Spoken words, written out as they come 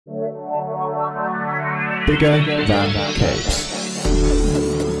Bigger than capes.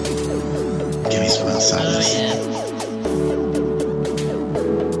 Give me some of that sadness.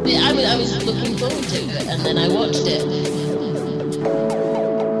 Yeah, I was looking forward to it, and then I watched it.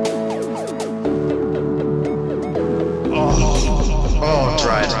 Oh,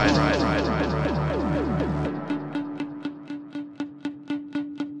 dry.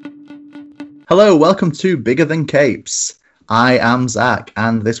 Hello, welcome to Bigger Than Capes. I am Zach,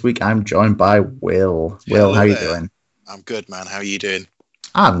 and this week I'm joined by Will. Will, how are you doing? I'm good, man. How are you doing?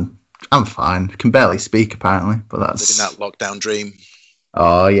 I'm fine. Can barely speak apparently, but that's Living that lockdown dream.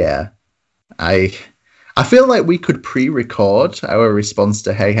 Oh yeah. I feel like we could pre-record our response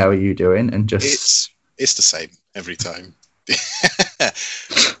to "Hey, how are you doing?" and just it's the same every time.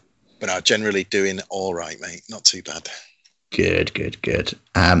 But I'm generally doing all right, mate. Not too bad. Good.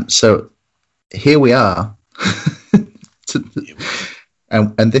 So here we are.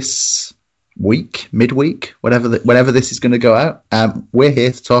 And this week, midweek, whenever this is going to go out, we're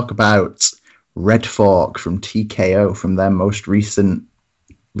here to talk about Red Fork from TKO, from their most recent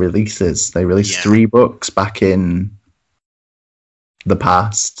releases. They released 3 books back in the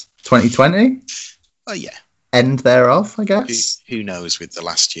past 2020. Oh yeah, end thereof, I guess. Who knows with the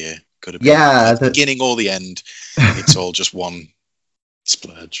last year? Could have been the beginning or the end. It's all just one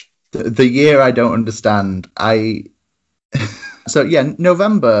splurge. The year I don't understand. So yeah,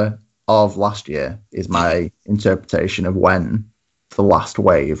 November of last year is my interpretation of when the last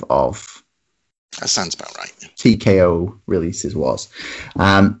wave of that sounds about right. TKO releases was.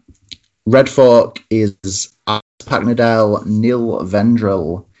 Red Fork is Alex Packnadel, Neil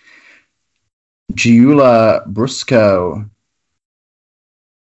Vendrell, Giulia Brusco,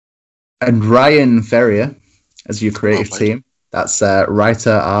 and Ryan Ferrier as your creative team. That's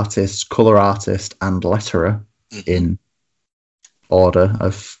writer, artist, colour artist, and letterer in order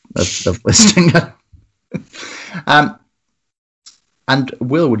of listing. And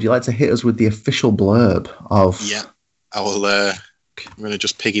Will, would you like to hit us with the official blurb of? Yeah, I will. I'm going to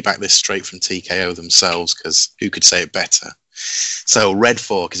just piggyback this straight from TKO themselves, because who could say it better? So, Red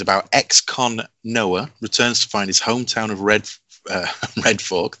Fork is about ex-con Noah returns to find his hometown of Red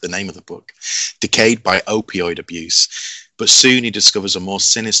Fork, the name of the book, decayed by opioid abuse. But soon he discovers a more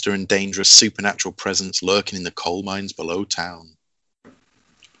sinister and dangerous supernatural presence lurking in the coal mines below town.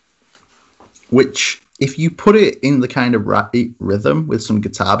 Which, if you put it in the kind of rhythm with some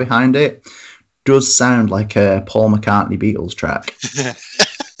guitar behind it, does sound like a Paul McCartney Beatles track.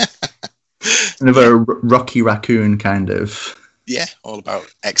 Kind of a Rocky Raccoon kind of. Yeah, all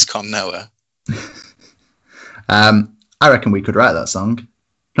about ex-con Noah. I reckon we could write that song.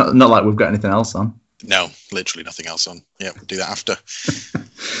 Not like we've got anything else on. No, literally nothing else on. Yeah, we'll do that after.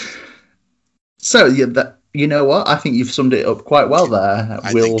 So, yeah, you know what? I think you've summed it up quite well there.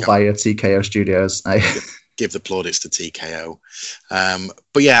 Will via TKO Studios. Give the plaudits to TKO.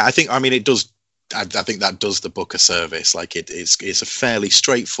 But yeah, I think it does. I think that does the book a service. Like it's a fairly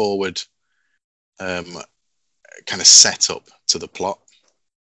straightforward kind of setup to the plot.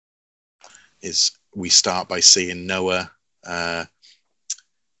 We start by seeing Noah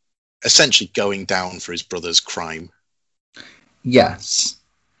essentially going down for his brother's crime. Yes.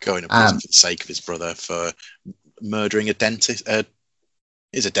 Going to prison for the sake of his brother for murdering a dentist.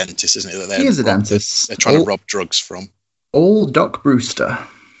 He's a dentist, isn't it? He is a dentist. They're trying to rob drugs from. Old Doc Brewster.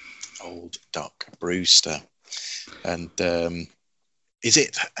 Old Doc Brewster. And is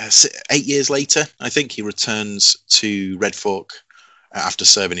it 8 years later? I think he returns to Red Fork after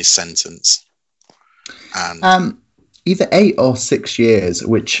serving his sentence. And either 8 or 6 years,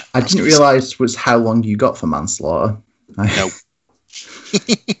 which I didn't realise was how long you got for manslaughter. No.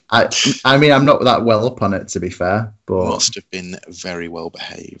 I mean, I'm not that well up on it, to be fair, but must have been very well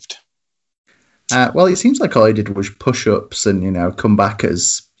behaved. Well, it seems like all he did was push-ups and come back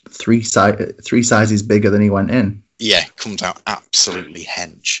as three sizes bigger than he went in. Yeah, comes out absolutely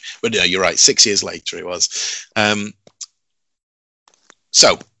hench. But no, you're right. 6 years later it was.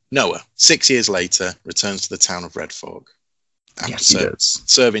 So Noah, 6 years later, returns to the town of Red Fork after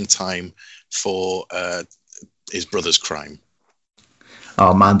serving time for his brother's crime.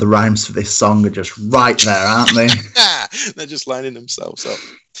 Oh man, the rhymes for this song are just right there, aren't they? They're just lining themselves up.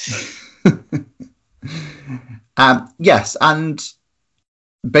 Yes, and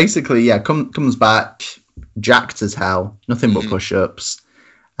basically, comes back jacked as hell, nothing but push-ups.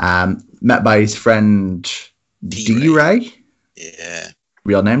 Met by his friend D-Ray. Yeah.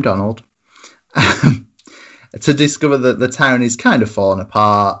 Real name Donald. To discover that the town is kind of falling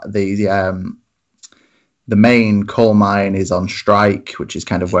apart. The main coal mine is on strike, which is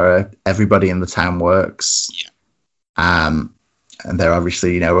kind of where everybody in the town works. Yeah. And they're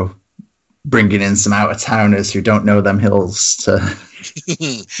obviously, bringing in some out of towners who don't know them hills to.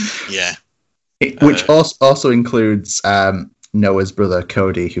 Yeah. Which also includes Noah's brother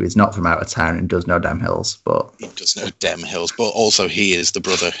Cody, who is not from out of town and does know Dem Hills, but he does know Dem Hills, but also he is the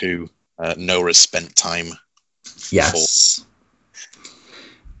brother who Noah has spent time. Yes.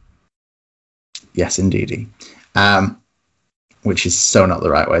 Yes, indeedy. Which is so not the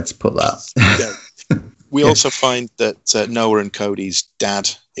right way to put that. Yeah. We also find that Noah and Cody's dad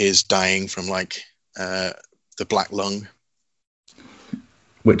is dying from the black lung,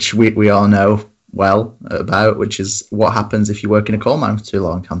 which we all know well about, which is what happens if you work in a coal mine for too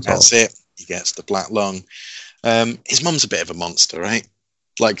long. I'm told. That's it. He gets the black lung. His mum's a bit of a monster, right?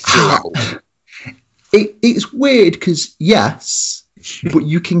 Like throughout. It's weird because yes, but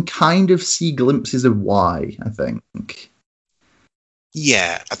you can kind of see glimpses of why. I think.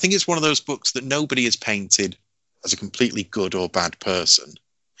 Yeah, I think it's one of those books that nobody is painted as a completely good or bad person,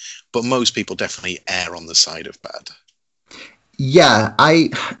 but most people definitely err on the side of bad. Yeah,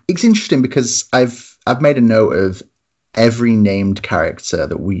 it's interesting because I've made a note of every named character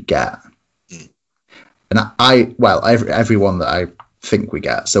that we get, and everyone that I think we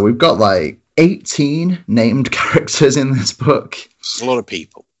get. So we've got 18 named characters in this book. It's a lot of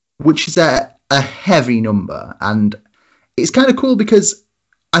people, which is a heavy number, and it's kind of cool because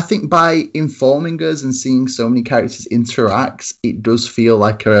I think by informing us and seeing so many characters interact, it does feel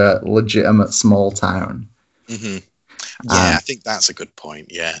like a legitimate small town. Mm-hmm. Yeah, I think that's a good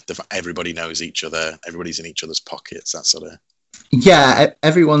point. Yeah, everybody knows each other. Everybody's in each other's pockets. That sort of. Yeah,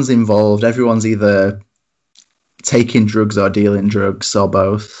 everyone's involved. Everyone's either taking drugs or dealing drugs or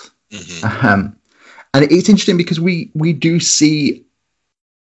both. Mm-hmm. And it's interesting because we do see.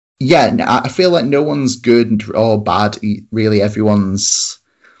 Yeah, I feel like no one's good or bad. Really, everyone's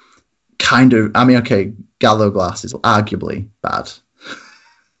kind of. I mean, okay, Gallowglass is arguably bad.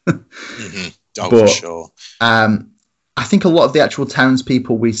 Mm-hmm. Oh, but, for sure. I think a lot of the actual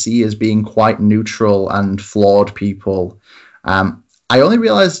townspeople we see as being quite neutral and flawed people. I only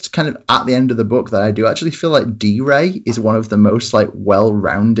realized kind of at the end of the book that I do actually feel like D-Ray is one of the most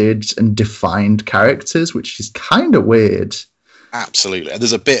well-rounded and defined characters, which is kind of weird. Absolutely.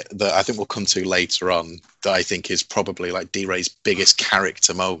 There's a bit that I think we'll come to later on that I think is probably D-Ray's biggest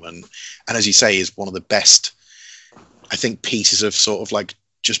character moment. And as you say, is one of the best, I think, pieces of sort of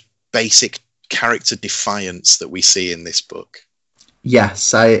just basic character defiance that we see in this book.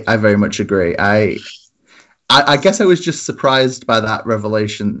 Yes, I very much agree. I guess I was just surprised by that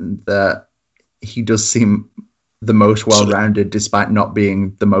revelation that he does seem the most well-rounded despite not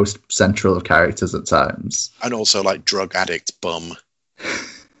being the most central of characters at times. And also drug addict bum.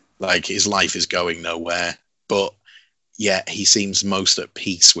 His life is going nowhere. But yeah, he seems most at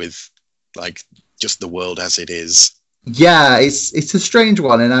peace with just the world as it is. Yeah, it's a strange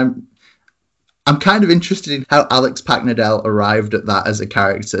one, and I'm kind of interested in how Alex Packnadell arrived at that as a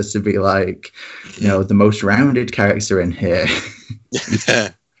character to be the most rounded character in here.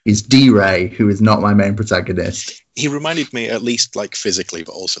 Is D-Ray, who is not my main protagonist. He reminded me, at least physically,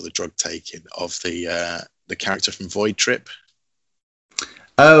 but also the drug taking, of the character from Void Trip.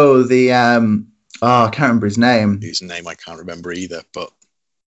 Oh, I can't remember his name. Whose name I can't remember either, but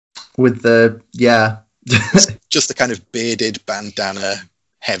with just the kind of bearded bandana,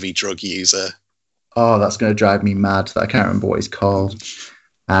 heavy drug user. Oh, that's going to drive me mad that I can't remember what he's called.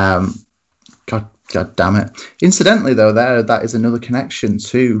 God damn it. Incidentally, though, that is another connection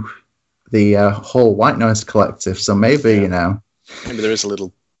to the whole White Noise Collective. So maybe, Maybe there is a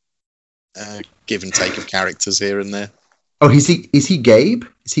little give and take of characters here and there. Oh, is he Gabe?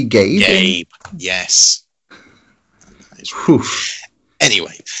 Is he Gabe? Gabe, yes.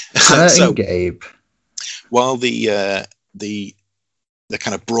 Anyway. So, Gabe. While the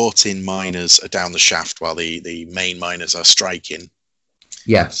kind of brought in miners are down the shaft while the main miners are striking.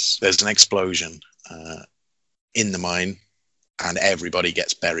 Yes. There's an explosion in the mine and everybody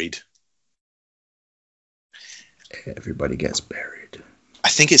gets buried. Everybody gets buried. I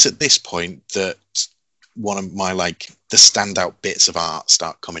think it's at this point that one of my the standout bits of art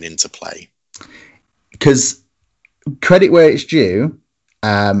start coming into play. Because credit where it's due,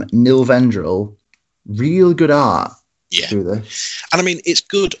 Neil Vendrell, real good art. Yeah. Through this. And I mean, it's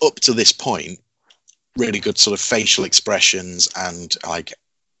good up to this point. Really good sort of facial expressions and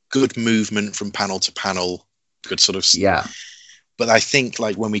good movement from panel to panel. Good sort of. Yeah. But I think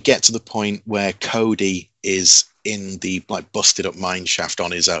when we get to the point where Cody is in the busted up mine shaft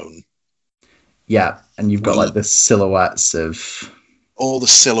on his own. Yeah. And you've got the silhouettes of. All the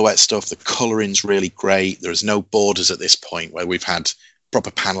silhouette stuff. The coloring's really great. There's no borders at this point where we've had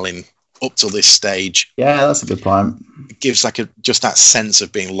proper paneling up till this stage. Yeah, that's a good point. It gives like just that sense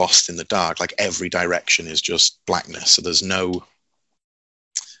of being lost in the dark. Like every direction is just blackness, so there's no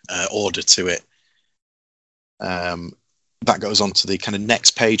order to it. That goes on to the kind of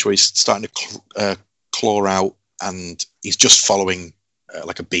next page where he's starting to claw out, and he's just following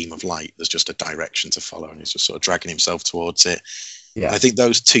like a beam of light. There's just a direction to follow, and he's just sort of dragging himself towards it. Yeah, and I think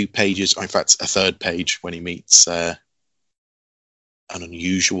those 2 pages, or in fact, a third page when he meets an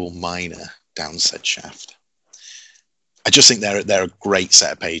unusual miner down said shaft. I just think they're a great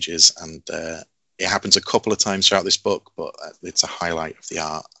set of pages, and it happens a couple of times throughout this book, but it's a highlight of the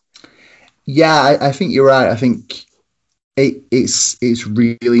art. Yeah, I think you're right. I think it's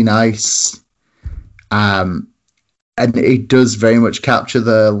really nice, and it does very much capture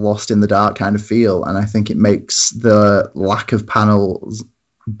the Lost in the Dark kind of feel, and I think it makes the lack of panels,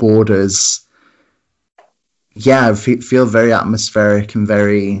 borders, feel very atmospheric and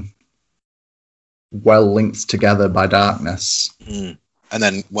very well linked together by darkness. And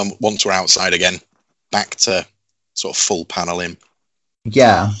then once we're outside again, back to sort of full paneling.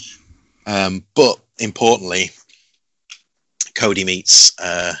 Yeah. But importantly, Cody meets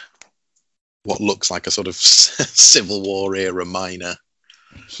what looks like a sort of Civil War era miner.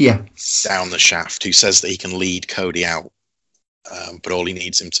 Yes. Down the shaft, who says that he can lead Cody out, but all he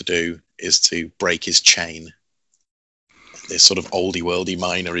needs him to do is to break his chain. This sort of oldie worldy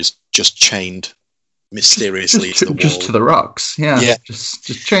miner is just chained mysteriously to the wall. Just to the rocks, yeah. Just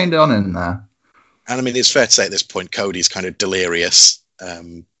chained on in there. And I mean, it's fair to say at this point, Cody's kind of delirious,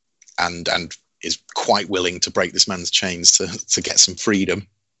 and is quite willing to break this man's chains to get some freedom.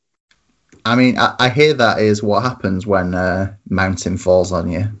 I mean, I hear that is what happens when a mountain falls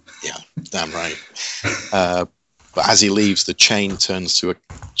on you. Yeah, damn right. But as he leaves, the chain turns to a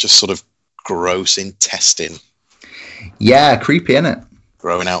just sort of gross intestine. Yeah, creepy, innit?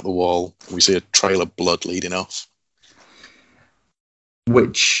 Growing out the wall. We see a trail of blood leading off.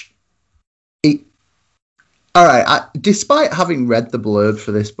 All right, despite having read the blurb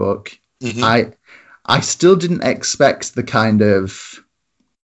for this book, I still didn't expect the kind of,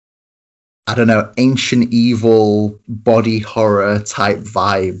 I don't know, ancient evil body horror type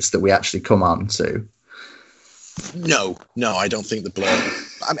vibes that we actually come on to. No, I don't think the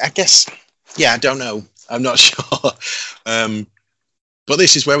blurb. I guess, I don't know. I'm not sure. But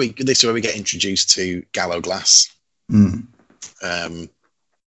this is where we get introduced to Gallowglass.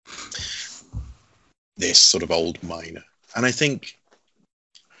 This sort of old miner, and I think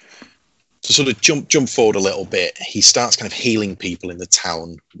to sort of jump forward a little bit, he starts kind of healing people in the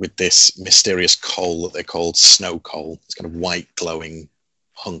town with this mysterious coal that they called snow coal. It's kind of white glowing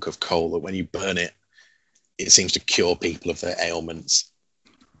hunk of coal that when you burn it, it seems to cure people of their ailments.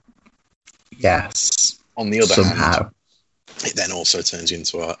 Yes. On the other hand, it then also turns you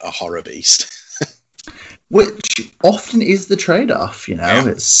into a horror beast. Which often is the trade-off, you know. Yeah.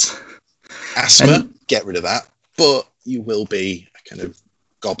 It's asthma, get rid of that, but you will be a kind of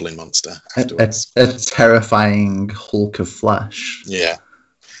goblin monster afterwards. A terrifying hulk of flesh. Yeah.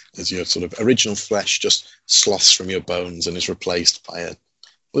 As your sort of original flesh just sloughs from your bones and is replaced by a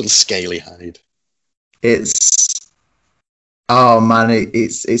little scaly hide. It's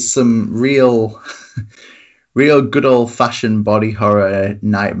some real good old fashioned body horror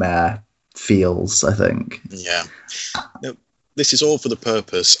nightmare feels, I think. Yeah. Now, this is all for the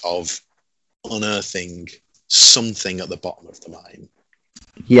purpose of unearthing something at the bottom of the mine.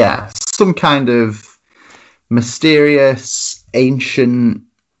 Yeah, some kind of mysterious ancient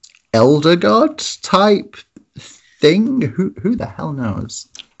elder god type thing. Who the hell knows?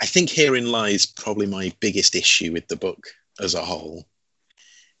 I think herein lies probably my biggest issue with the book as a whole,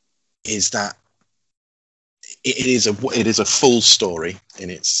 is that it is a full story in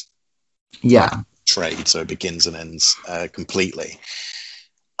its trade, so it begins and ends completely.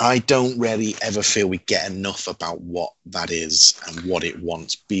 I don't really ever feel we get enough about what that is and what it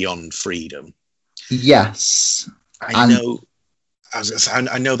wants beyond freedom. Yes, I know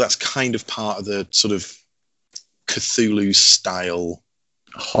that's kind of part of the sort of Cthulhu style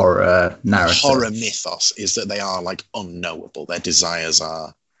horror narrative, horror mythos, is that they are like unknowable. Their desires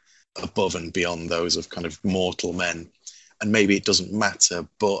are above and beyond those of kind of mortal men, and maybe it doesn't matter,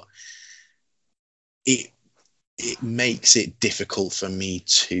 but it makes it difficult for me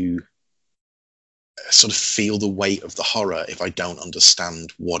to sort of feel the weight of the horror if I don't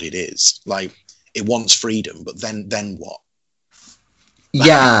understand what it is. Like, it wants freedom, but then what?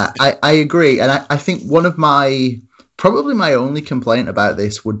 Yeah, I agree. And I think one of probably my only complaint about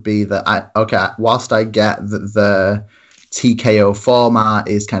this would be that whilst I get that the TKO format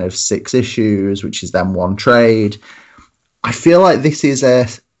is kind of 6 issues, which is then one trade, I feel like this is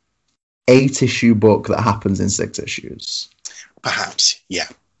 8-issue book that happens in 6 issues. Perhaps, yeah.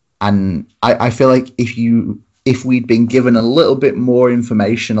 And I feel like if we'd been given a little bit more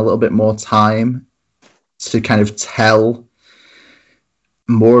information, a little bit more time to kind of tell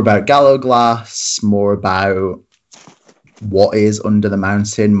more about Gallowglass, more about what is under the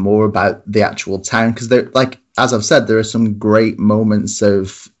mountain, more about the actual town, because like as I've said, there are some great moments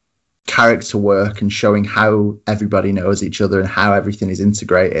of character work and showing how everybody knows each other and how everything is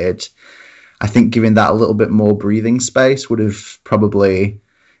integrated. I think giving that a little bit more breathing space would have probably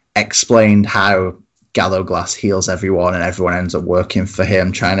explained how Gallowglass heals everyone and everyone ends up working for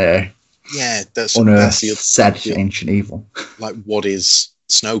him, trying to unearth said ancient evil. Like, what is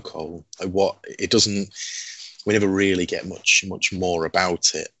Snow Coal? Like, what it doesn't. We never really get much more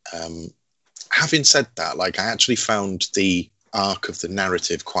about it. Having said that, like, I actually found the arc of the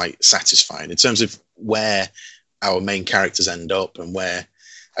narrative quite satisfying in terms of where our main characters end up and where.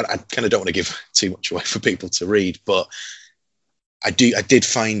 I kind of don't want to give too much away for people to read, but I did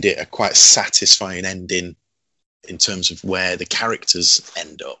find it a quite satisfying ending in terms of where the characters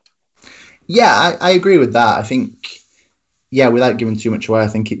end up. Yeah, I agree with that. I think, without giving too much away, I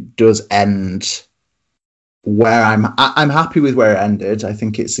think it does end where I'm happy with where it ended. I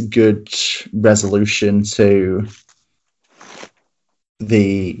think it's a good resolution to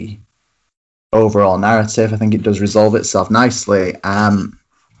the overall narrative. I think it does resolve itself nicely.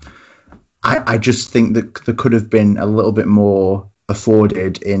 I just think that there could have been a little bit more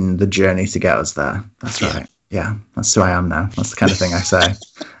afforded in the journey to get us there. That's right. Yeah, that's who I am now. That's the kind of thing I say.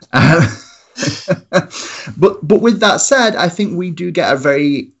 But with that said, I think we do get a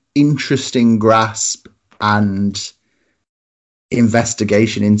very interesting grasp and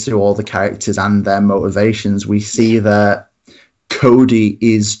investigation into all the characters and their motivations. We see that Cody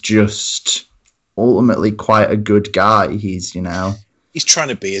is just ultimately quite a good guy. He's trying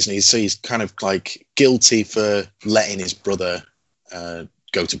to be, isn't he? So he's kind of like guilty for letting his brother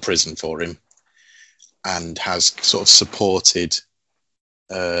go to prison for him, and has sort of supported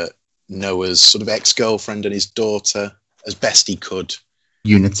Noah's sort of ex-girlfriend and his daughter as best he could.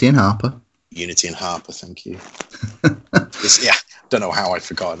 Unity and Harper, thank you. Don't know how I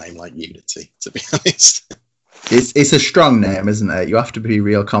forgot a name like Unity, to be honest. It's a strong name, isn't it? You have to be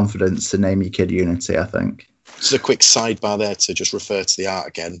real confident to name your kid Unity, I think. Just a quick sidebar there to just refer to the art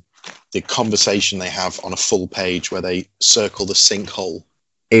again. The conversation they have on a full page where they circle the sinkhole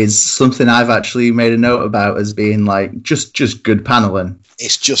is something I've actually made a note about as being like just good paneling.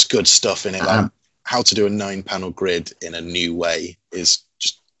 It's just good stuff in it. Like how to do a 9-panel grid in a new way is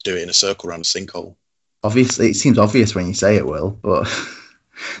just do it in a circle around a sinkhole. Obviously, it seems obvious when you say it, Will, but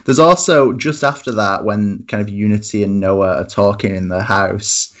there's also just after that when kind of Unity and Noah are talking in the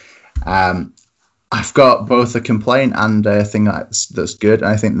house. I've got both a complaint and a thing that's good. And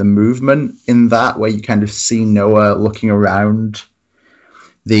I think the movement in that, where you kind of see Noah looking around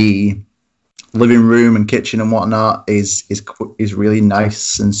the living room and kitchen and whatnot, is really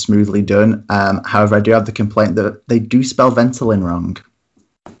nice and smoothly done. However, I do have the complaint that they do spell Ventolin wrong.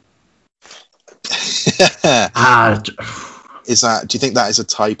 Is that? Do you think that is a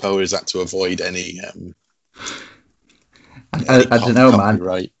typo, or is that to avoid any? I don't know, man.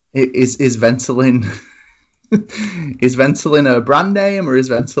 Right. Is Ventolin is Ventolin a brand name, or is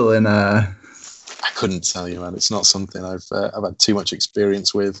Ventolin a? I couldn't tell you, man. It's not something I've had too much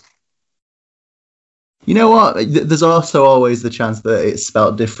experience with. You know what? There's also always the chance that it's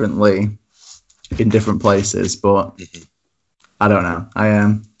spelled differently in different places, but I don't know.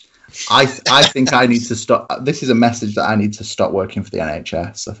 I think I need to stop. This is a message that I need to stop working for the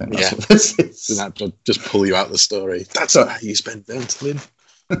NHS. I think that's what this is. So that'll just pull you out of the story. That's not how you spend Ventolin.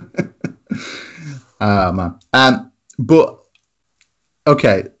 Oh man. But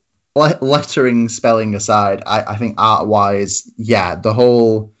okay, lettering, spelling aside, I think art-wise, the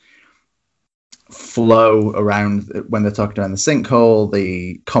whole flow around when they're talking around the sinkhole,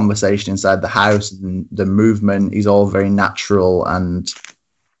 the conversation inside the house, and the movement is all very natural and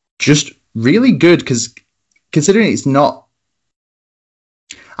just really good, because considering it's not,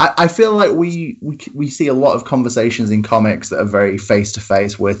 I feel like we see a lot of conversations in comics that are very face to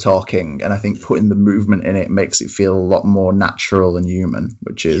face. We're talking, and I think putting the movement in it makes it feel a lot more natural and human,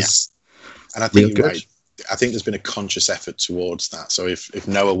 which is and I think you're right. I think there's been a conscious effort towards that. So if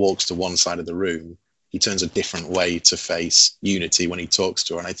Noah walks to one side of the room, he turns a different way to face Unity when he talks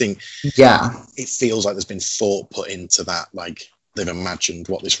to her, and I think it feels like there's been thought put into that. Like they've imagined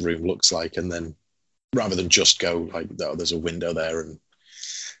what this room looks like, and then rather than just go like, oh, there's a window there. And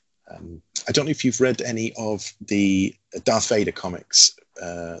I don't know if you've read any of the Darth Vader comics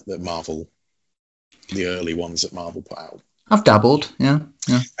that Marvel, the early ones that Marvel put out. I've dabbled, yeah.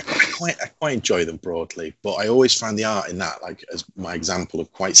 I quite enjoy them broadly, but I always find the art in that, like, as my example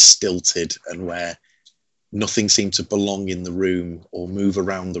of quite stilted and where nothing seemed to belong in the room or move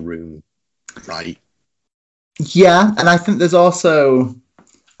around the room, right? Yeah, and I think there's also,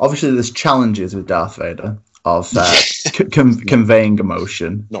 obviously, there's challenges with Darth Vader of conveying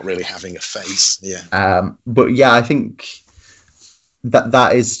emotion. Not really having a face, yeah. But yeah, I think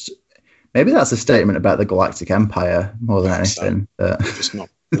that is, maybe that's a statement about the Galactic Empire more than anything. They're just not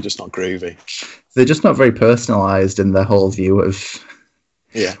groovy. They're just not very personalised in their whole view of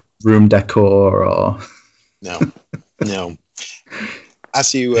room decor or... No.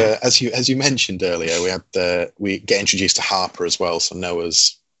 As you mentioned earlier, we get introduced to Harper as well. So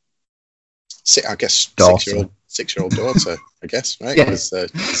Noah's, I guess, six-year-old daughter. I guess, right? Yeah.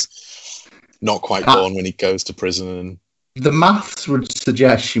 He's not quite born when he goes to prison. And the maths would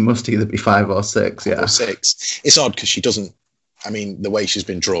suggest she must either be 5 or 6. Yeah, 6. It's odd because she doesn't. I mean, the way she's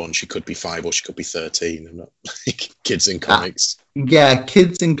been drawn, she could be 5 or she could be 13. And not like kids in comics. Yeah,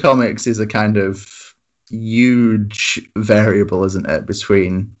 kids in comics is a kind of huge variable, isn't it,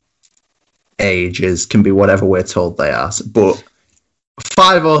 between ages? Can be whatever we're told they are, but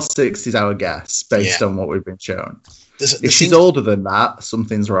 5 or 6 is our guess based on what we've been shown. If she's older than that,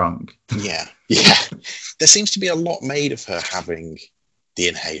 something's wrong. Yeah. There seems to be a lot made of her having the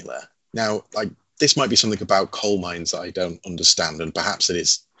inhaler. Now, like, this might be something about coal mines that I don't understand, and perhaps it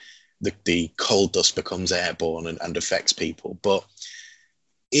is the coal dust becomes airborne and affects people, but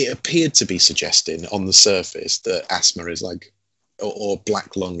it appeared to be suggesting on the surface that asthma is like, or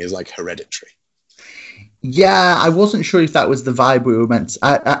black lung is like hereditary. Yeah, I wasn't sure if that was the vibe we were meant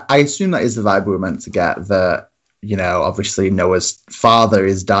to... I assume that is the vibe we were meant to get, that, you know, obviously Noah's father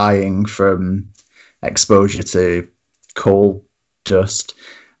is dying from exposure to coal dust.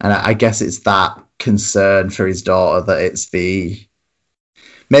 And I guess it's that concern for his daughter that it's the...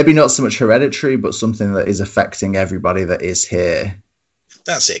 Maybe not so much hereditary, but something that is affecting everybody that is here.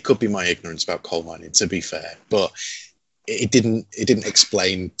 That's it. It could be my ignorance about coal mining, to be fair, but it didn't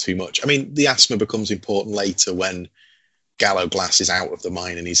explain too much. I mean, the asthma becomes important later when Gallo Glass is out of the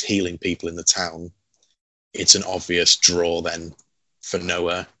mine and he's healing people in the town. It's an obvious draw then for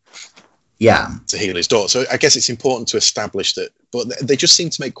Noah, to heal his daughter. So I guess it's important to establish that. But they just seem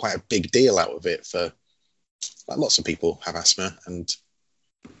to make quite a big deal out of it. For like, lots of people have asthma and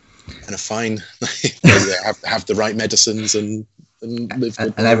are fine. They have the right medicines and live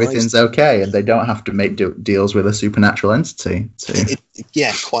good and everything's lives. Okay, and they don't have to make deals with a supernatural entity.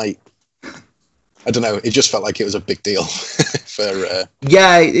 Quite. I don't know. It just felt like it was a big deal for.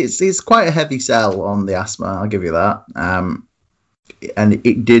 It's quite a heavy sell on the asthma. I'll give you that. And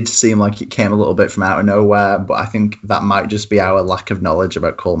it did seem like it came a little bit from out of nowhere, but I think that might just be our lack of knowledge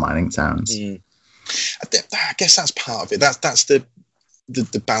about coal mining towns. I guess that's part of it. That's the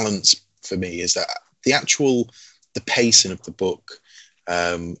balance for me, is that the pacing of the book,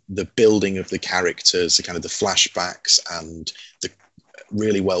 the building of the characters, the kind of the flashbacks and the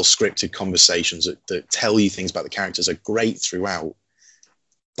really well scripted conversations that tell you things about the characters are great throughout.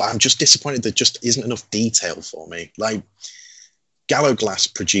 But I'm just disappointed there just isn't enough detail for me. Like, Gallo Glass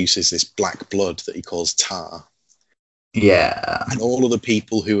produces this black blood that he calls tar. Yeah. And all of the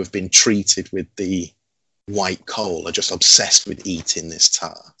people who have been treated with the white coal are just obsessed with eating this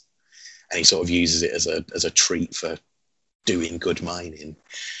tar. And he sort of uses it as a treat for doing good mining.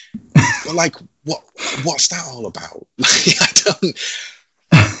 But like, what's that all about?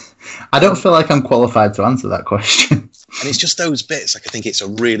 I don't feel like I'm qualified to answer that question. And it's just those bits. Like, I think it's a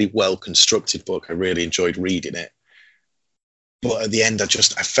really well constructed book. I really enjoyed reading it. But at the end, I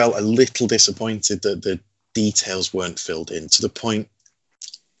felt a little disappointed that the details weren't filled in, to the point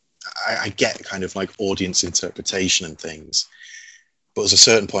I get kind of like audience interpretation and things. But there's a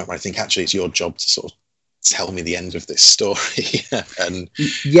certain point where I think actually it's your job to sort of tell me the end of this story. And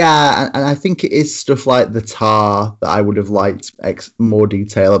I think it is stuff like the tar that I would have liked more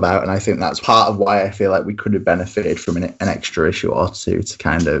detail about, and I think that's part of why I feel like we could have benefited from an extra issue or two to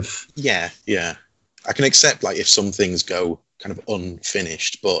kind of... Yeah. I can accept like if some things go kind of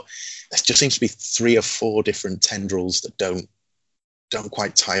unfinished, but there just seems to be 3 or 4 different tendrils that don't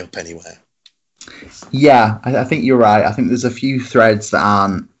quite tie up anywhere. Yeah, I think you're right. I think there's a few threads that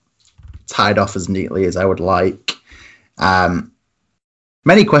aren't tied off as neatly as I would like.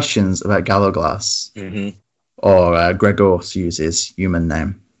 Many questions about Gallo Glass, or Gregor uses human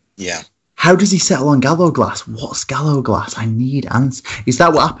name. Yeah. How does he settle on Gallo Glass? What's Gallo Glass? I need answers. Is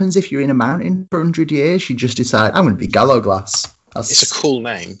that what happens if you're in a mountain for 100 years? You just decide, I'm going to be Gallo Glass. It's a cool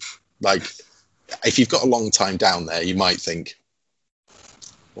name. Like, if you've got a long time down there, you might think,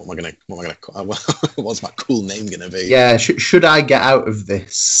 What's my cool name gonna be? Yeah, should I get out of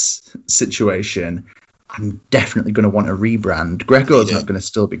this situation, I'm definitely going to want a rebrand. Gregor's not going to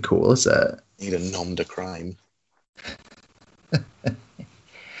still be cool, is it? Need a nom de crime.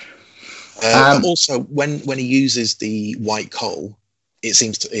 Also, when he uses the white coal, it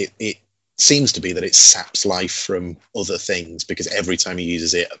seems to be that it saps life from other things, because every time he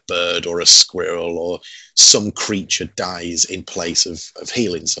uses it, a bird or a squirrel or some creature dies in place of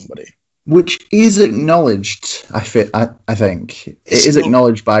healing somebody. Which is acknowledged, I think. It is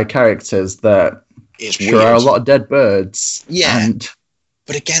acknowledged by characters that there are a lot of dead birds. Yeah.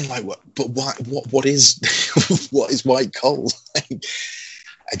 But again, like, what is what is white coal?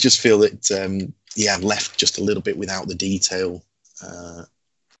 I just feel that I'm left just a little bit without the detail.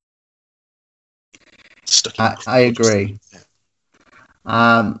 I agree.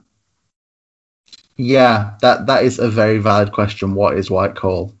 That is a very valid question. What is white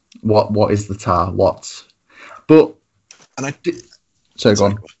coal? What is the tar? What? But sorry, go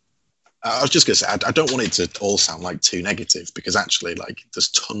on. I was just going to say, I don't want it to all sound like too negative, because actually, like, there's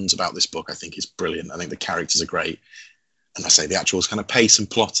tons about this book I think is brilliant. I think the characters are great, and I say the actual kind of pace and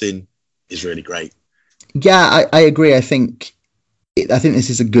plotting is really great. Yeah, I agree. I think this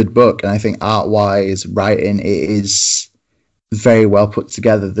is a good book, and I think art-wise, writing, it is very well put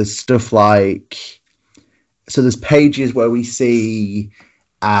together. There's stuff like, so there's pages where we see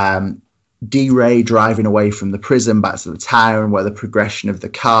D-Ray driving away from the prison back to the town, where the progression of the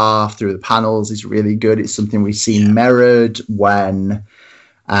car through the panels is really good. It's something we see mirrored when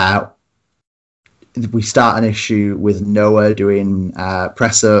we start an issue with Noah doing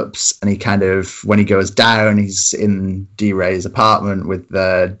press-ups, and he kind of, when he goes down, he's in D-Ray's apartment with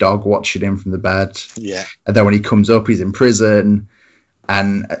the dog watching him from the bed. Yeah. And then when he comes up, he's in prison.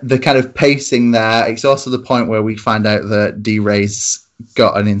 And the kind of pacing there, it's also the point where we find out that D-Ray's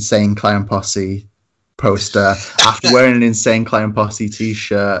got an Insane Clown Posse poster after wearing an Insane Clown Posse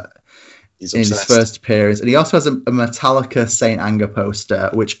t-shirt in his first appearance. And he also has a Metallica Saint Anger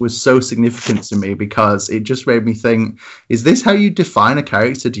poster, which was so significant to me because it just made me think, is this how you define a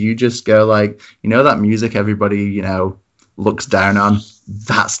character? Do you just go like, that music everybody, looks down on?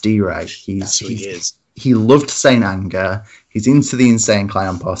 That's D-Ray. That's who he is. He loved Saint Anger. He's into the Insane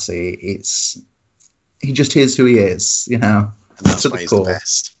Clown Posse. He just is who he is, And that's why he's the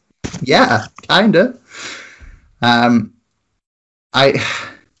best. Yeah, kinda.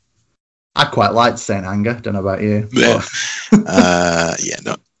 I quite liked Saint Anger. Don't know about you. Yeah,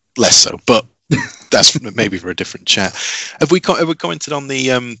 no, less so. But that's maybe for a different chat. Have we commented on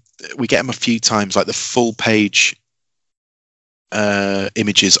the? We get him a few times, like the full page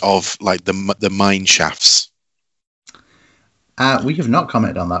images of like the mine shafts. We have not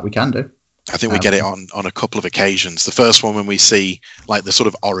commented on that. We can do. I think we get it on a couple of occasions. The first one when we see like the sort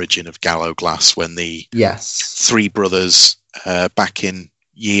of origin of Gallowglass, when the three brothers back in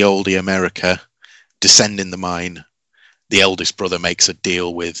ye olde America descend in the mine. The eldest brother makes a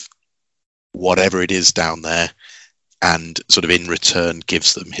deal with whatever it is down there, and sort of in return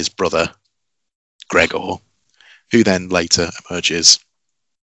gives them his brother Gregor, who then later emerges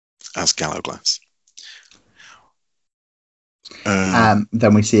as Gallowglass.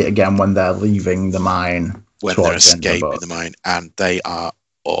 Then we see it again when they're leaving the mine. When they're escaping the mine, and they are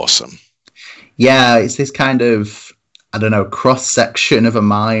awesome. Yeah, it's this kind of, I don't know, cross-section of a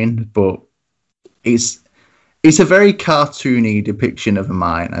mine, but it's a very cartoony depiction of a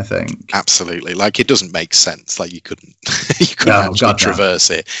mine, I think. Absolutely. Like, it doesn't make sense. Like, you couldn't actually traverse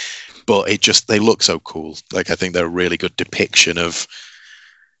it. But they look so cool. Like, I think they're a really good depiction of,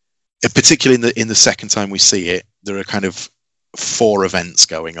 particularly in the second time we see it, there are kind of 4 events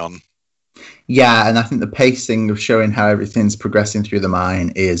going on. Yeah, and I think the pacing of showing how everything's progressing through the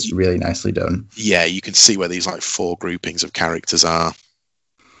mine is really nicely done. Yeah, you can see where these like 4 groupings of characters are.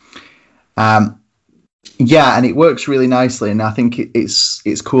 Yeah, and it works really nicely, and I think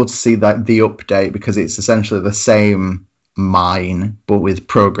it's cool to see that the update, because it's essentially the same mine, but with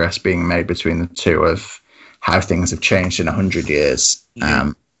progress being made between the two of how things have changed in 100 years.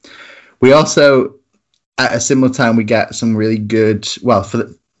 Mm-hmm. We also, at a similar time, we get some really good,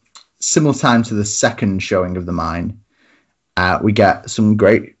 similar time to the second showing of the mine, we get some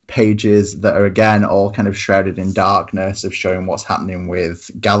great pages that are again all kind of shrouded in darkness, of showing what's happening with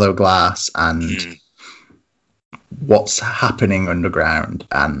Gallowglass and what's happening underground.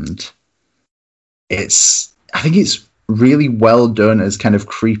 And I think it's really well done as kind of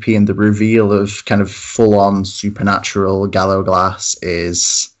creepy, and the reveal of kind of full-on supernatural Gallowglass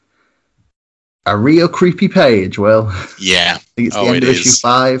is a real creepy page, Will. Yeah. I think it's the end of issue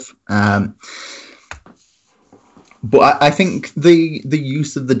 5. But I think the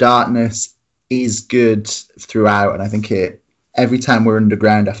use of the darkness is good throughout, and I think every time we're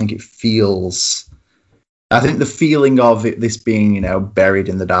underground, I think the feeling of this being, buried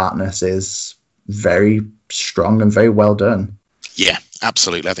in the darkness is very strong and very well done. Yeah,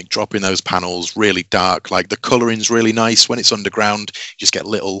 absolutely. I think dropping those panels really dark, like the coloring's really nice when it's underground. You just get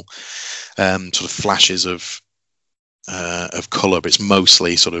little sort of flashes of color, but it's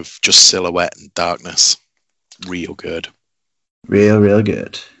mostly sort of just silhouette and darkness. Real good. Real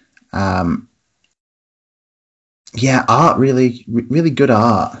good. Art, really, really good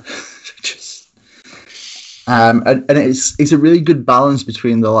art. And it's a really good balance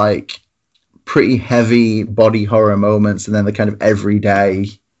between the pretty heavy body horror moments and then the kind of everyday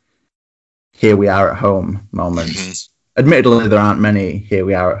here we are at home moments. Mm-hmm. Admittedly, there aren't many here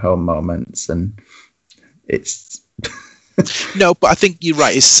we are at home moments, and it's no, but I think you're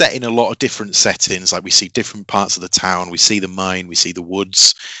right. It's set in a lot of different settings. Like we see different parts of the town, we see the mine, we see the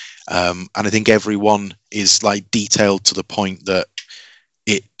woods, and I think everyone is detailed to the point that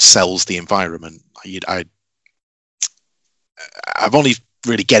it sells the environment. I've only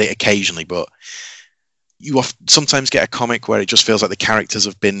really get it occasionally, but you sometimes get a comic where it just feels like the characters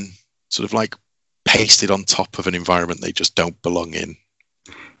have been sort of pasted on top of an environment they just don't belong in.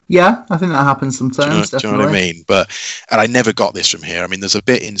 Yeah, I think that happens sometimes. Do you know what I mean? And I never got this from here. I mean, there's a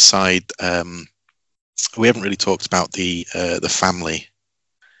bit inside. We haven't really talked about the family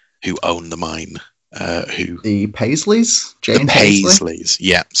who own the mine. The Paisleys? Jane Paisleys,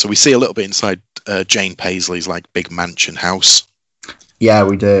 yeah. So we see a little bit inside Jane Paisley's big mansion house. Yeah,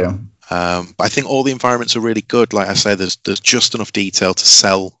 we do. But I think all the environments are really good. Like I say, there's just enough detail to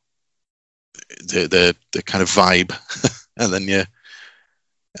sell the kind of vibe, and then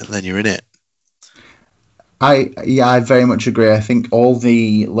you're in it. I very much agree. I think all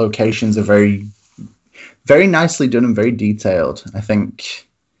the locations are very, very nicely done and very detailed. I think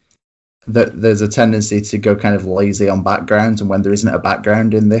that there's a tendency to go kind of lazy on backgrounds, and when there isn't a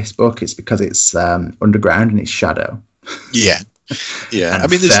background in this book, it's because it's underground and it's shadow. Yeah. Yeah, I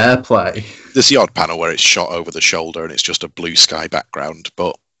mean, fair play. There's the odd panel where it's shot over the shoulder and it's just a blue sky background,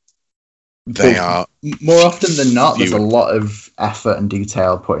 but they are more often than not. There's a lot of effort and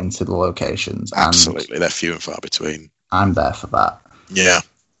detail put into the locations. Absolutely, they're few and far between. I'm there for that. Yeah,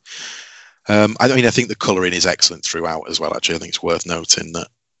 I think the colouring is excellent throughout as well. Actually, I think it's worth noting that.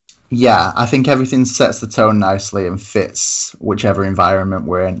 Yeah, I think everything sets the tone nicely and fits whichever environment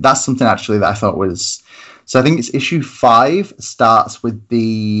we're in. That's something actually that I thought was. So I think it's issue 5 starts with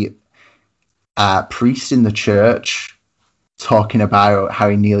the priest in the church talking about how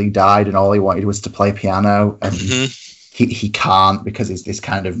he nearly died and all he wanted was to play piano, and he can't because he's this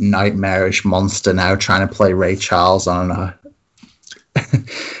kind of nightmarish monster now trying to play Ray Charles on an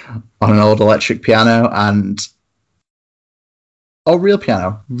old electric piano and real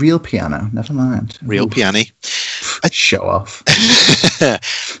piano, never mind. Real piano. Show off.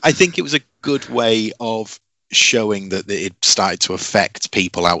 I think it was a good way of showing that it started to affect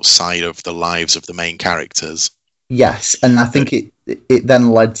people outside of the lives of the main characters. Yes, and I think it then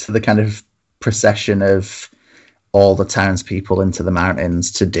led to the kind of procession of all the townspeople into the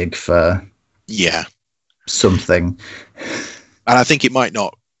mountains to dig for something. And I think it might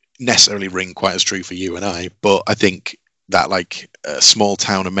not necessarily ring quite as true for you and I, but I think that a small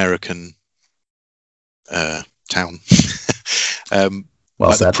town American town.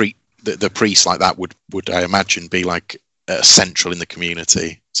 Well said. The priest like that would I imagine be central in the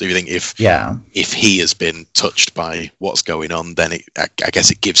community. So you think if he has been touched by what's going on, then I guess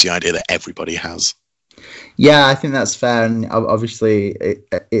it gives the idea that everybody has. Yeah, I think that's fair, and obviously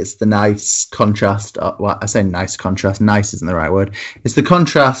it's the nice contrast. Well, I say nice contrast. Nice isn't the right word. It's the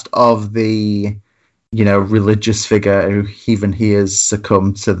contrast of the religious figure who even he has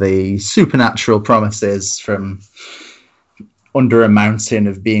succumbed to the supernatural promises from under a mountain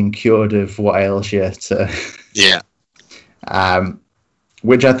of being cured of what ails you to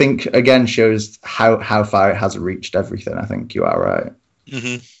which I think again shows how far it has reached everything. I think you are right.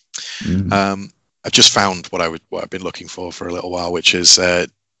 I've just found what I've been looking for a little while, which is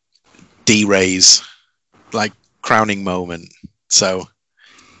D-Ray's crowning moment. So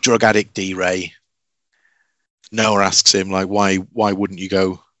drug addict D-Ray, Noah asks him why wouldn't you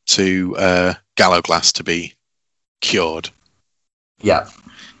go to Gallowglass to be cured? Yeah.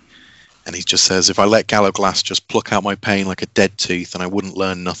 And he just says, if I let Gallowglass just pluck out my pain like a dead tooth and I wouldn't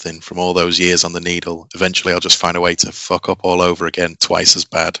learn nothing from all those years on the needle, eventually I'll just find a way to fuck up all over again, twice as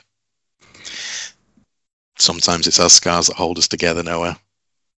bad. Sometimes it's our scars that hold us together, Noah.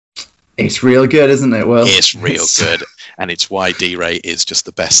 It's real good, isn't it, Will? It's real good. And it's why D-Ray is just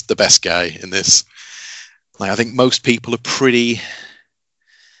the best guy in this. Like, I think most people are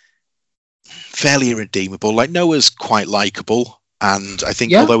fairly irredeemable. Like, Noah's quite likable, and I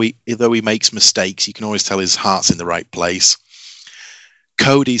think although he makes mistakes, you can always tell his heart's in the right place.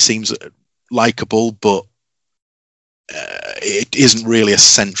 Cody seems likable, but it isn't really a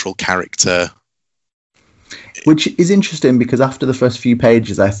central character. Which is interesting, because after the first few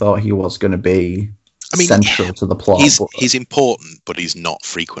pages, I thought he was going to be central to the plot. He's important, but he's not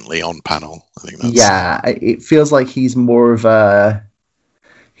frequently on panel. I think that's... Yeah, it feels like he's more of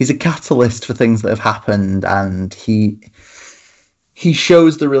he's a catalyst for things that have happened, and he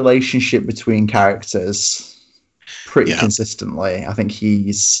shows the relationship between characters pretty consistently. I think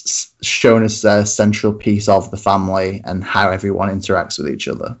he's shown us a central piece of the family and how everyone interacts with each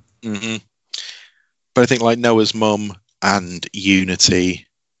other. Mm-hmm. But I think like Noah's mum and Unity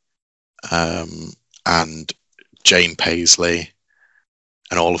and Jane Paisley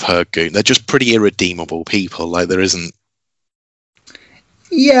and all of her goon, they're just pretty irredeemable people. Like, there isn't...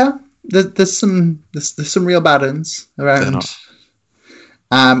 Yeah, there's some real bad ends around.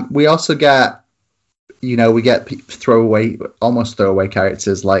 We also get, we get almost throwaway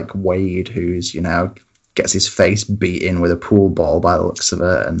characters like Wade, who's, gets his face beaten with a pool ball by the looks of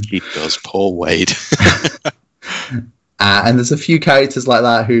it. And he does, poor Wade. And there's a few characters like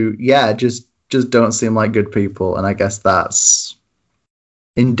that who, just don't seem like good people. And I guess that's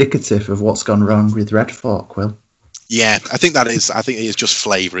indicative of what's gone wrong with Red Fork, Will. Yeah, I think it is just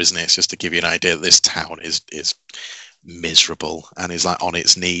flavour, isn't it? It's just to give you an idea that this town is miserable and is like on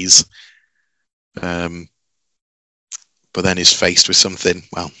its knees. But then is faced with something,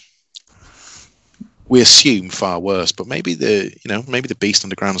 well, we assume far worse, but maybe the Beast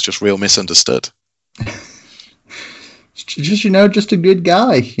Underground is just real misunderstood. Just a good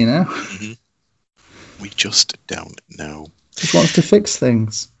guy, Mm-hmm. We just don't know. Just wants to fix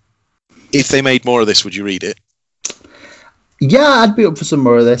things. If they made more of this, would you read it? Yeah, I'd be up for some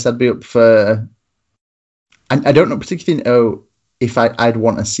more of this. I'd be up for... I don't know particularly if I'd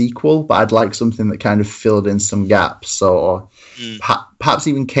want a sequel, but I'd like something that kind of filled in some gaps, or perhaps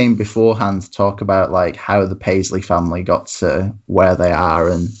even came beforehand to talk about like how the Paisley family got to where they are.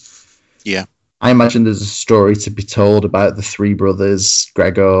 And I imagine there's a story to be told about the three brothers,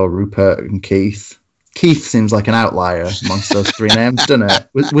 Gregor, Rupert, and Keith. Keith seems like an outlier amongst those three names, doesn't it?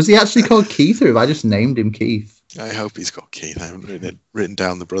 Was he actually called Keith, or have I just named him Keith? I hope he's got Keith. I haven't written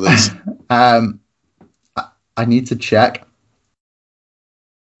down the brothers. I need to check.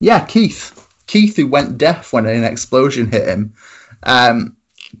 Yeah, Keith. Keith, who went deaf when an explosion hit him.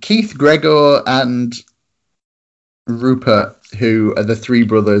 Keith, Gregor, and Rupert, who are the three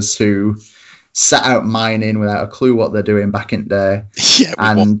brothers who set out mining without a clue what they're doing back in the day. Yeah,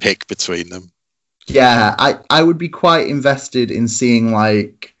 with one pick between them. Yeah, I would be quite invested in seeing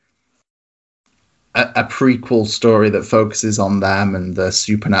like a prequel story that focuses on them and the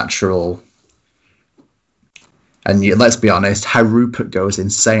supernatural. And let's be honest, how Rupert goes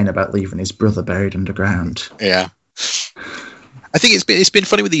insane about leaving his brother buried underground. Yeah, I think it's been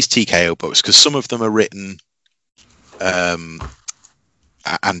funny with these TKO books because some of them are written, and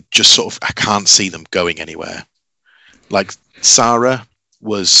just sort of I can't see them going anywhere. Like Sarah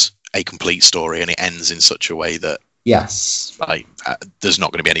was a complete story, and it ends in such a way that there's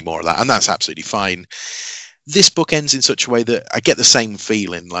not going to be any more of that, and that's absolutely fine. This book ends in such a way that I get the same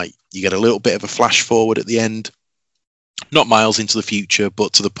feeling. Like you get a little bit of a flash forward at the end. Not miles into the future,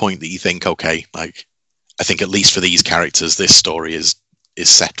 but to the point that you think, okay, like I think at least for these characters, this story is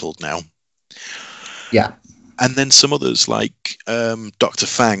settled now. Yeah. And then some others like Dr.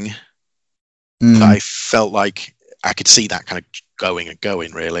 Fang, that I felt like I could see that kind of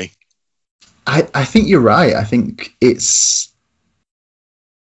going really. I think you're right. I think it's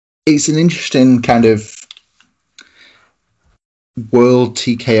an interesting kind of world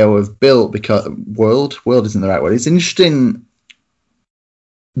TKO have built, because world isn't the right word. It's an interesting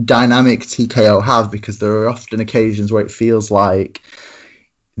dynamic TKO have, because there are often occasions where it feels like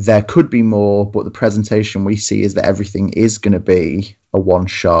there could be more, but the presentation we see is that everything is going to be a one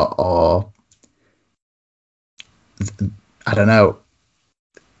shot, or I don't know.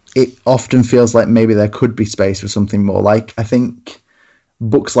 It often feels like maybe there could be space for something more. Like I think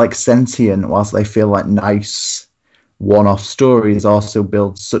books like Sentient, whilst they feel like nice one-off stories, also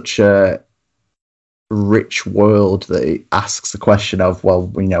build such a rich world that it asks the question of, well,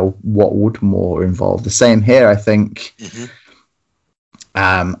 what would more involve? The same here, I think.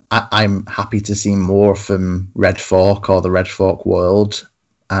 I'm happy to see more from Red Fork or the Red Fork world.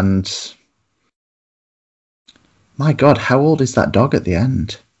 And my God, how old is that dog at the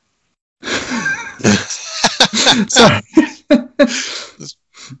end? Sorry.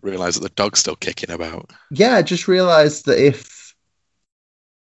 realise that the dog's still kicking about. Yeah, I just realised that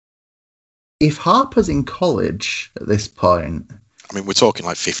if Harper's in college at this point, I mean, we're talking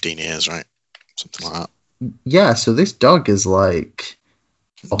like 15 years, right? Something like that. yeah, so this dog is like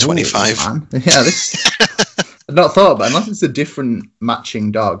 25. Man. Yeah, this I've not thought about it, unless it's a different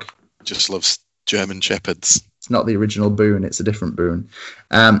matching dog. Just loves German Shepherds. It's not the original Boone, it's a different Boone.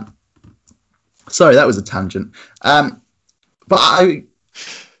 Sorry, that was a tangent. But I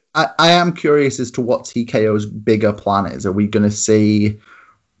am curious as to what TKO's bigger plan is. Are we going to see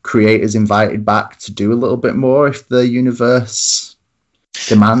creators invited back to do a little bit more if the universe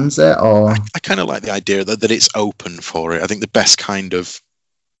demands it? Or I kind of like the idea that it's open for it. I think the best kind of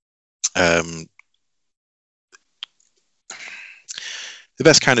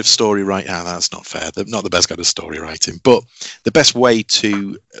story right now, that's not fair. Not the best kind of story writing, but the best way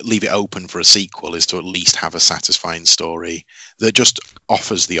to leave it open for a sequel is to at least have a satisfying story that just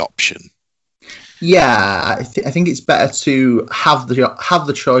offers the option. Yeah, I think it's better to have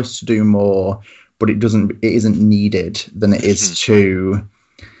the choice to do more, but it isn't needed, than it is to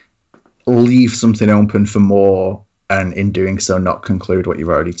leave something open for more, and in doing so not conclude what you've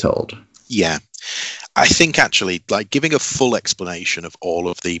already told. Yeah. I think actually, like, giving a full explanation of all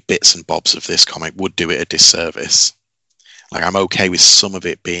of the bits and bobs of this comic would do it a disservice. Like, I'm okay with some of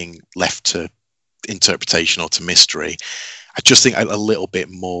it being left to interpretation or to mystery. I just think a little bit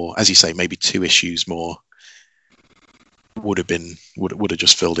more, as you say, maybe 2 issues more would have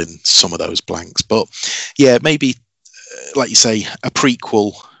just filled in some of those blanks. But yeah, maybe, like you say, a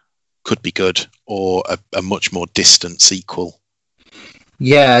prequel could be good, or a much more distant sequel.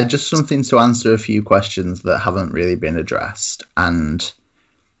 Yeah, just something to answer a few questions that haven't really been addressed. And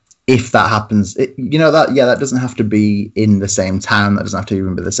if that happens, that doesn't have to be in the same town. That doesn't have to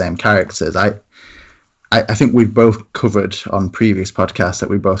even be the same characters. I think we've both covered on previous podcasts that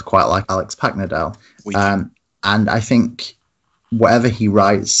we both quite like Alex Packnadel. And I think whatever he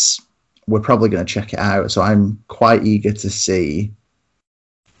writes, we're probably going to check it out. So I'm quite eager to see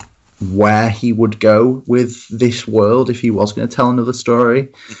where he would go with this world if he was going to tell another story.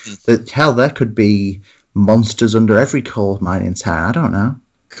 That hell, there could be monsters under every coal mine in town. I don't know.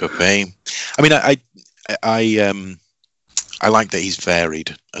 Could be. I mean, I like that he's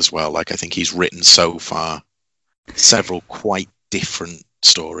varied as well. Like, I think he's written so far several quite different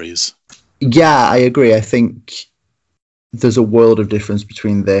stories. Yeah, I agree. I think there's a world of difference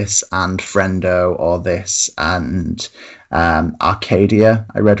between this and Friendo, or this and Arcadia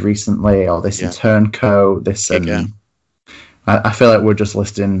I read recently, or this and Turncoat, this and I feel like we're just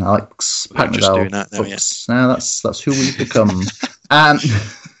listing Alex Packnadel books. No, that's who we've become.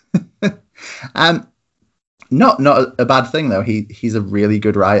 Not a bad thing though. He's a really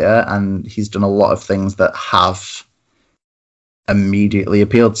good writer, and he's done a lot of things that have immediately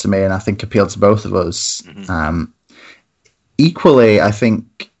appealed to me, and I think appealed to both of us. Equally, I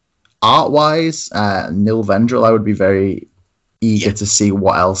think art-wise, Neil Vendrell, I would be very eager to see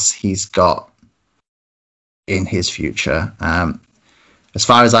what else he's got in his future. As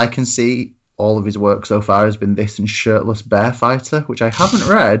far as I can see, all of his work so far has been this and Shirtless Bear Fighter, which I haven't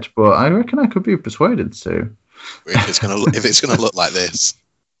read, but I reckon I could be persuaded to. If it's gonna look like this,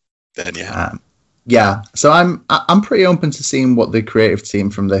 then yeah. So I'm pretty open to seeing what the creative team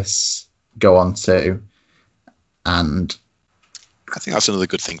from this go on to, and I think that's another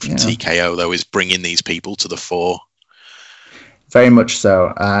good thing from TKO, though, is bringing these people to the fore. Very much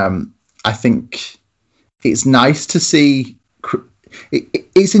so. I think it's nice to see.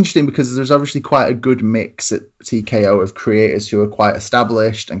 It's interesting because there's obviously quite a good mix at TKO of creators who are quite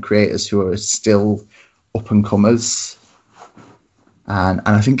established and creators who are still up and comers. And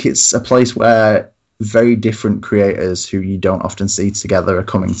I think it's a place where very different creators who you don't often see together are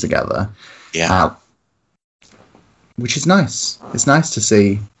coming together. Yeah. Which is nice. It's nice to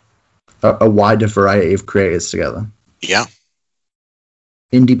see a wider variety of creators together. Yeah.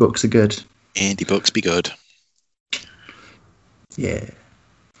 Indie books are good. Indie books be good. Yeah.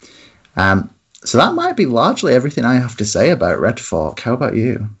 So that might be largely everything I have to say about Red Fork. How about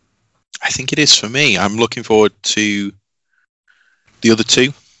you? I think it is for me. I'm looking forward to the other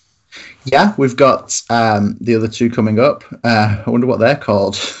 2. Yeah, we've got the other 2 coming up. I wonder what they're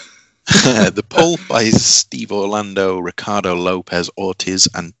called. The Pull by Steve Orlando, Ricardo Lopez Ortiz,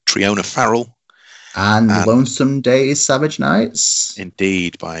 and Triona Farrell. And Lonesome Days, Savage Nights.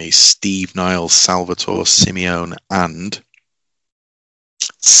 Indeed, by Steve Niles, Salvatore Simeone, and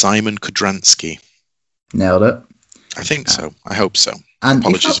Simon Kudransky. Nailed it. I think so. I hope so. And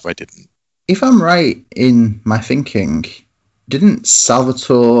apologies if I didn't. If I'm right in my thinking, didn't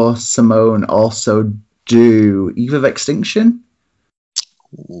Salvatore Simeone also do Eve of Extinction?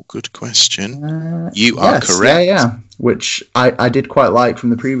 Ooh, good question. You are correct. Yeah. Which I did quite like from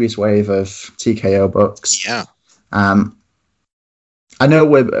the previous wave of TKO books. Yeah. I know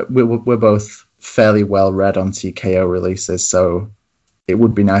we're both fairly well read on TKO releases, so it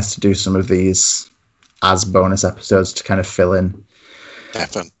would be nice to do some of these as bonus episodes to kind of fill in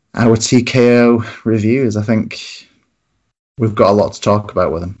Definitely. our TKO reviews. I think we've got a lot to talk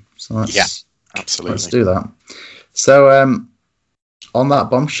about with them. So absolutely. Let's do that. So on that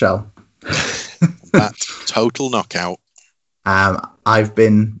bombshell, that total knockout. I've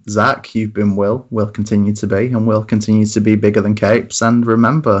been Zach, you've been Will. We'll continue to be, and we'll continue to be bigger than capes. And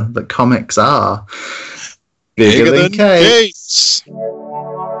remember that comics are bigger than capes.